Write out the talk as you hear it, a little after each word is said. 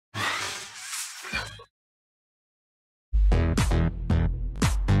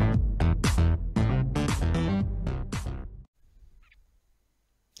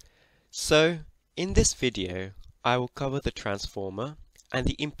So, in this video, I will cover the transformer and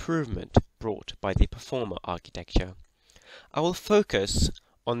the improvement brought by the performer architecture. I will focus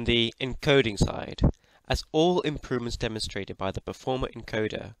on the encoding side, as all improvements demonstrated by the performer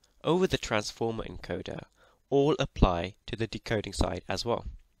encoder over the transformer encoder all apply to the decoding side as well.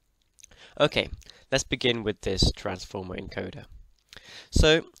 Okay, let's begin with this transformer encoder.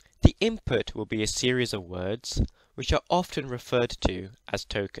 So, the input will be a series of words, which are often referred to as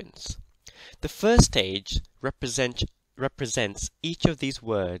tokens. The first stage represents each of these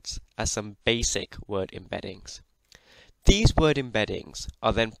words as some basic word embeddings. These word embeddings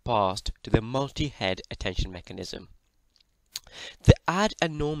are then passed to the multi-head attention mechanism. The add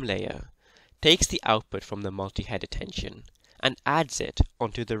and norm layer takes the output from the multi-head attention and adds it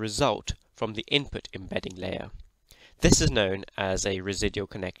onto the result from the input embedding layer. This is known as a residual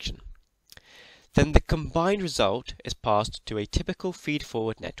connection. Then the combined result is passed to a typical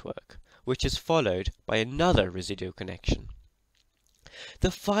feed-forward network, which is followed by another residual connection. The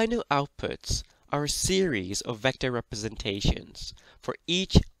final outputs are a series of vector representations for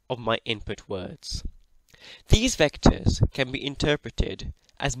each of my input words. These vectors can be interpreted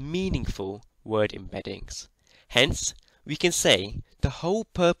as meaningful word embeddings. Hence, we can say the whole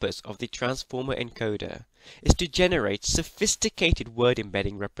purpose of the transformer encoder is to generate sophisticated word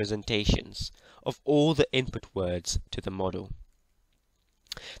embedding representations of all the input words to the model.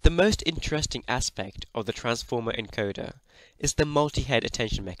 The most interesting aspect of the transformer encoder is the multi-head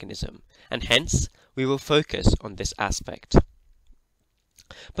attention mechanism, and hence we will focus on this aspect.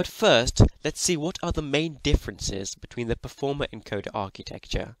 But first, let's see what are the main differences between the performer encoder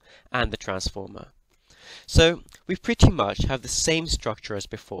architecture and the transformer. So, we pretty much have the same structure as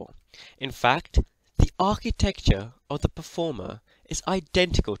before. In fact, the architecture of the performer is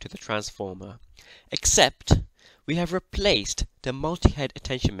identical to the transformer, except we have replaced the multi-head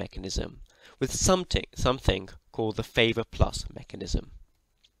attention mechanism with something called the favor plus mechanism.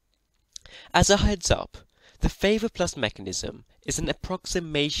 As a heads up, the favor plus mechanism is an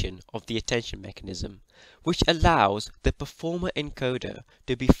approximation of the attention mechanism, which allows the performer encoder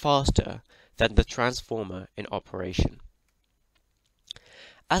to be faster than the transformer in operation.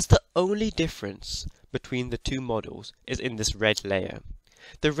 As the only difference between the two models is in this red layer,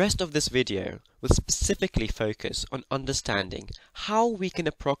 the rest of this video will specifically focus on understanding how we can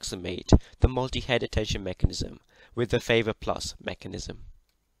approximate the multi-head attention mechanism with the favor plus mechanism.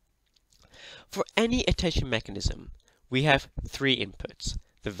 For any attention mechanism, we have three inputs: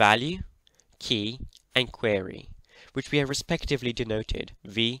 the value, key, and query, which we have respectively denoted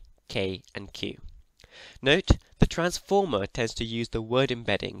V, K, and Q. Note, the transformer tends to use the word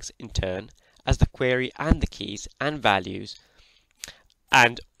embeddings in turn as the query and the keys and values,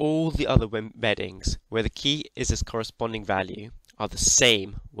 and all the other embeddings where the key is its corresponding value are the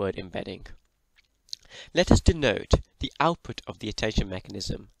same word embedding. Let us denote the output of the attention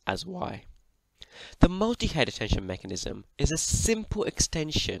mechanism as Y. The multi-head attention mechanism is a simple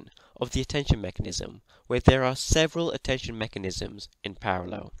extension of the attention mechanism where there are several attention mechanisms in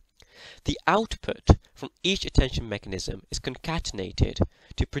parallel. The output from each attention mechanism is concatenated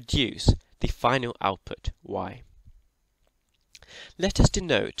to produce the final output Y. Let us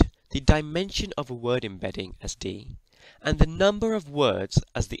denote the dimension of a word embedding as D, and the number of words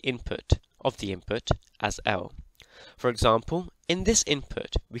as the input of the input as L. For example, in this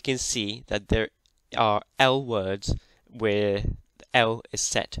input we can see that there are L words where L is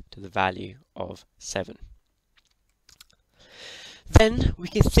set to the value of 7. Then we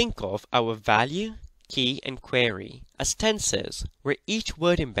can think of our value, key, and query as tensors where each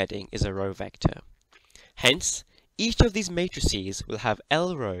word embedding is a row vector. Hence, each of these matrices will have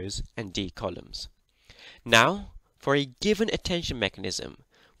L rows and D columns. Now, for a given attention mechanism,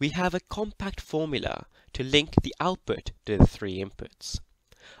 we have a compact formula to link the output to the three inputs.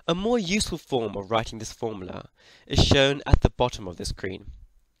 A more useful form of writing this formula is shown at the bottom of the screen.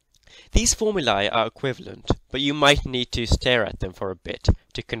 These formulae are equivalent, but you might need to stare at them for a bit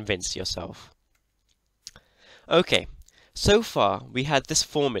to convince yourself. Okay, so far we had this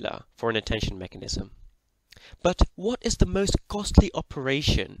formula for an attention mechanism. But what is the most costly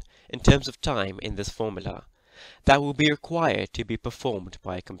operation in terms of time in this formula that will be required to be performed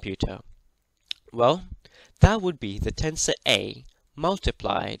by a computer? Well, that would be the tensor A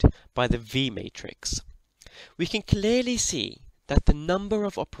multiplied by the V matrix. We can clearly see that the number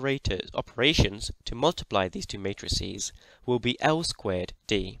of operations to multiply these two matrices will be L squared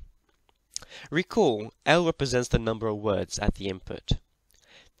D. Recall, L represents the number of words at the input.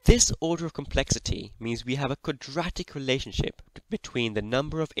 This order of complexity means we have a quadratic relationship between the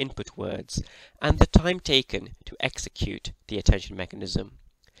number of input words and the time taken to execute the attention mechanism.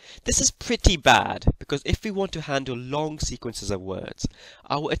 This is pretty bad because if we want to handle long sequences of words,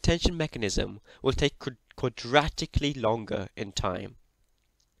 our attention mechanism will take quadratically longer in time.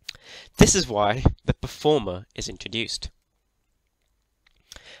 This is why the performer is introduced.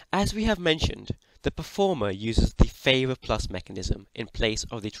 As we have mentioned, the performer uses the favor plus mechanism in place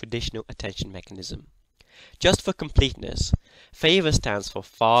of the traditional attention mechanism. Just for completeness, favor stands for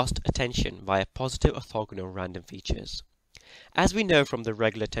fast attention via positive orthogonal random features. As we know from the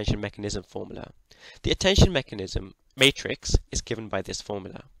regular attention mechanism formula, the attention mechanism matrix is given by this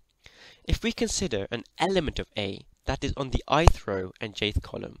formula. If we consider an element of A that is on the ith row and jth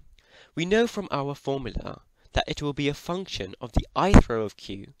column, we know from our formula that it will be a function of the ith row of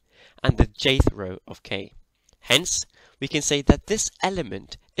Q and the jth row of K. Hence, we can say that this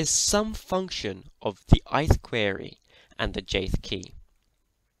element is some function of the ith query and the jth key.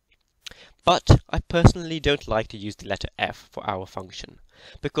 But I personally don't like to use the letter F for our function,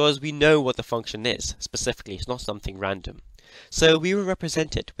 because we know what the function is, specifically it's not something random. So we will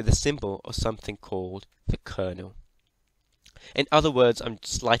represent it with a symbol of something called the kernel. In other words, I'm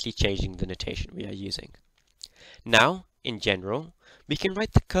slightly changing the notation we are using. Now, in general, we can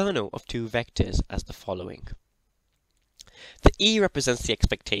write the kernel of two vectors as the following. The E represents the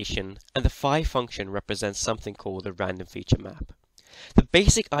expectation, and the phi function represents something called the random feature map. The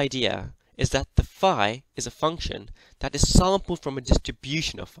basic idea is that the phi is a function that is sampled from a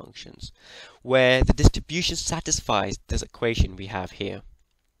distribution of functions, where the distribution satisfies this equation we have here.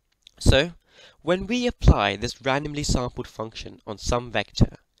 So, when we apply this randomly sampled function on some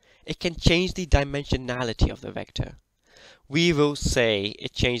vector, it can change the dimensionality of the vector. We will say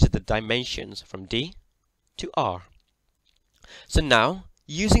it changes the dimensions from D to R. So now,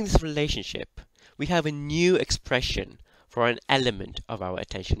 using this relationship, we have a new expression for an element of our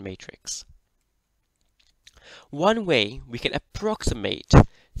attention matrix. One way we can approximate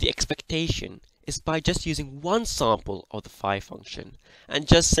the expectation is by just using one sample of the phi function and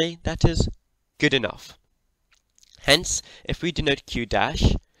just say that is good enough. Hence, if we denote Q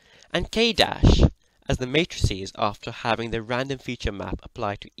dash and K dash as the matrices after having the random feature map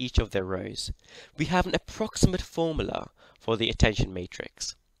applied to each of their rows, we have an approximate formula for the attention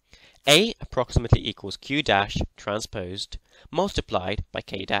matrix. A approximately equals Q dash transposed multiplied by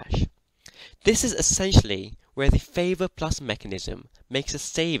K dash. This is essentially where the favor plus mechanism makes a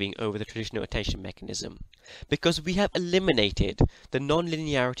saving over the traditional attention mechanism, because we have eliminated the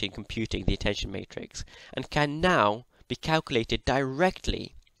nonlinearity in computing the attention matrix and can now be calculated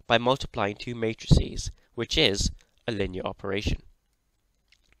directly by multiplying two matrices, which is a linear operation.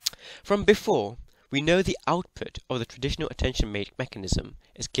 From before, we know the output of the traditional attention mechanism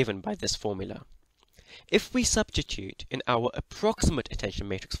is given by this formula. If we substitute in our approximate attention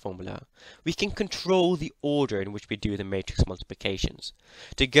matrix formula, we can control the order in which we do the matrix multiplications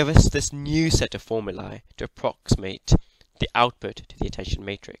to give us this new set of formulae to approximate the output to the attention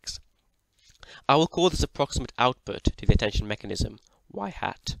matrix. I will call this approximate output to the attention mechanism y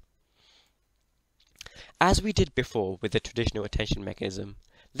hat. As we did before with the traditional attention mechanism,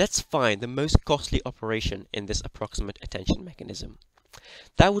 let's find the most costly operation in this approximate attention mechanism.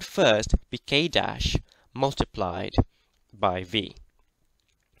 That would first be K dash multiplied by V.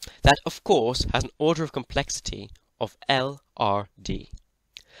 That of course has an order of complexity of LRD.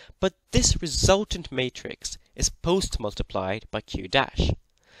 But this resultant matrix is post-multiplied by Q dash,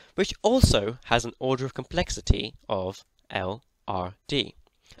 which also has an order of complexity of LRD.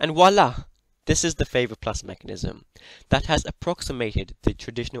 And voila! This is the favor plus mechanism that has approximated the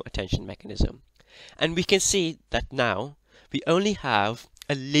traditional attention mechanism. And we can see that now we only have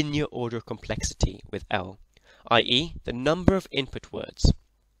a linear order of complexity with L, i.e. the number of input words.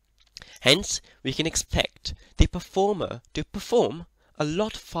 Hence, we can expect the performer to perform a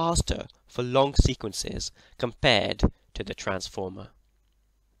lot faster for long sequences compared to the transformer.